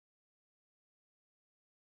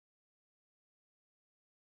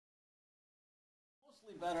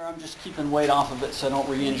Better, I'm just keeping weight off of it so I don't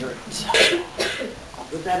re-injure it.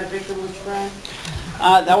 Was that a victimless crime?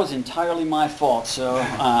 That was entirely my fault. So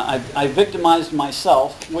I victimized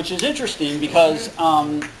myself, which is interesting because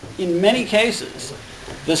in many cases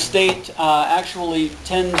the state actually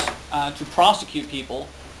tends to prosecute people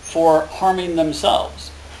for harming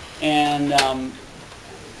themselves. And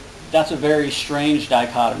that's a very strange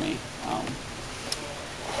dichotomy.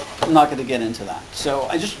 I'm not going to get into that. So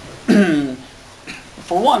I just...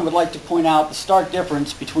 For one, would like to point out the stark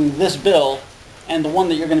difference between this bill and the one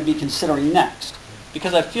that you're going to be considering next.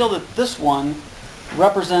 Because I feel that this one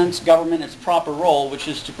represents government its proper role, which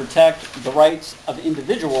is to protect the rights of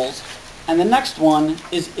individuals, and the next one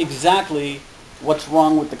is exactly what's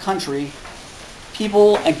wrong with the country.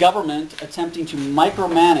 People and government attempting to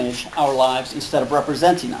micromanage our lives instead of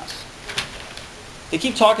representing us. They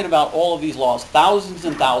keep talking about all of these laws, thousands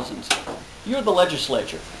and thousands. You're the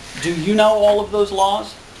legislature. Do you know all of those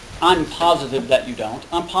laws? I'm positive that you don't.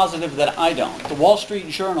 I'm positive that I don't. The Wall Street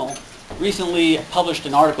Journal recently published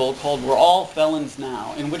an article called "We're All Felons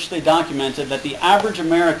Now," in which they documented that the average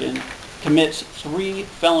American commits 3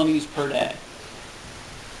 felonies per day.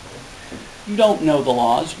 You don't know the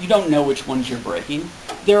laws. You don't know which ones you're breaking.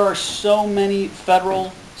 There are so many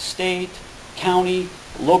federal, state, county,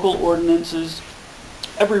 local ordinances.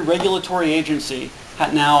 Every regulatory agency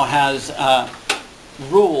now has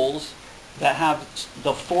rules that have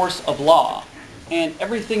the force of law, and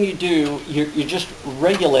everything you do, you're just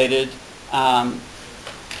regulated, and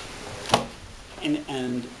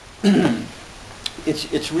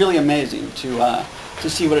it's really amazing to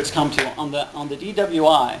see what it's come to. On the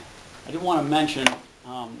DWI, I did want to mention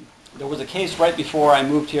there was a case right before I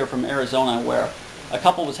moved here from Arizona where a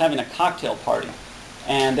couple was having a cocktail party,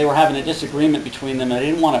 and they were having a disagreement between them, and they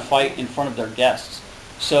didn't want to fight in front of their guests,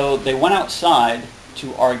 so they went outside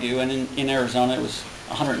to argue, and in Arizona it was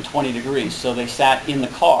 120 degrees, so they sat in the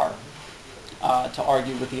car to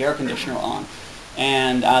argue with the air conditioner on.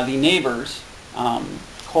 And the neighbors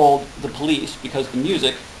called the police because the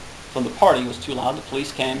music from the party was too loud. The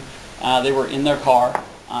police came. They were in their car,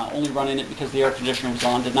 only running it because the air conditioner was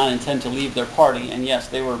on, did not intend to leave their party, and yes,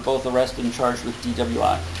 they were both arrested and charged with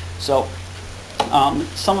DWI. So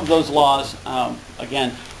some of those laws,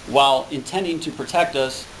 again, while intending to protect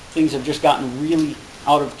us, things have just gotten really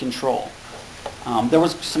out of control. There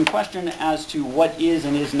was some question as to what is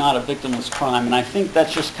and is not a victimless crime, and I think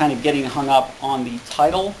that's just kind of getting hung up on the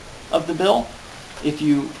title of the bill. If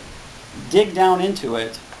you dig down into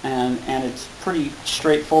it, and it's pretty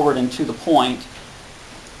straightforward and to the point,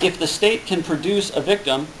 if the state can produce a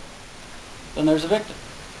victim, then there's a victim.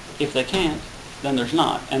 If they can't, then there's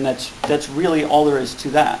not, and that's really all there is to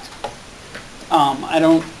that.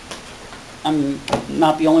 I'm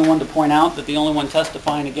not the only one to point out that the only one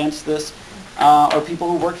testifying against this are people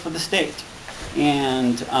who worked for the state.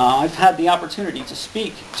 And I've had the opportunity to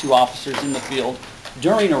speak to officers in the field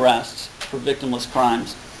during arrests for victimless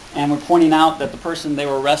crimes. And we're pointing out that the person they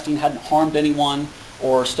were arresting hadn't harmed anyone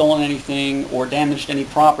or stolen anything or damaged any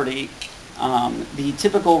property. The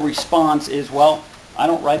typical response is, well, I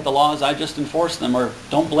don't write the laws, I just enforce them, or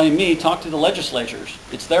don't blame me, talk to the legislatures,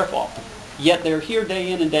 it's their fault. Yet they're here day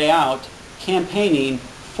in and day out campaigning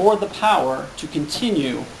for the power to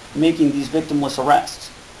continue making these victimless arrests.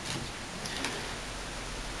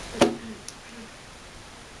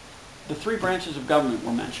 The 3 branches of government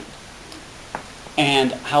were mentioned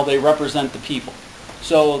and how they represent the people.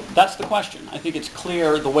 So that's the question. I think it's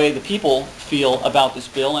clear the way the people feel about this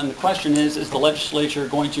bill, and the question is the legislature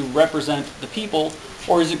going to represent the people,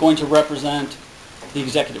 or is it going to represent the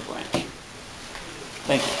executive branch?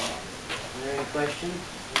 Thank you. Are there any questions?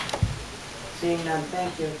 Seeing none,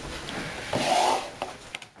 thank you.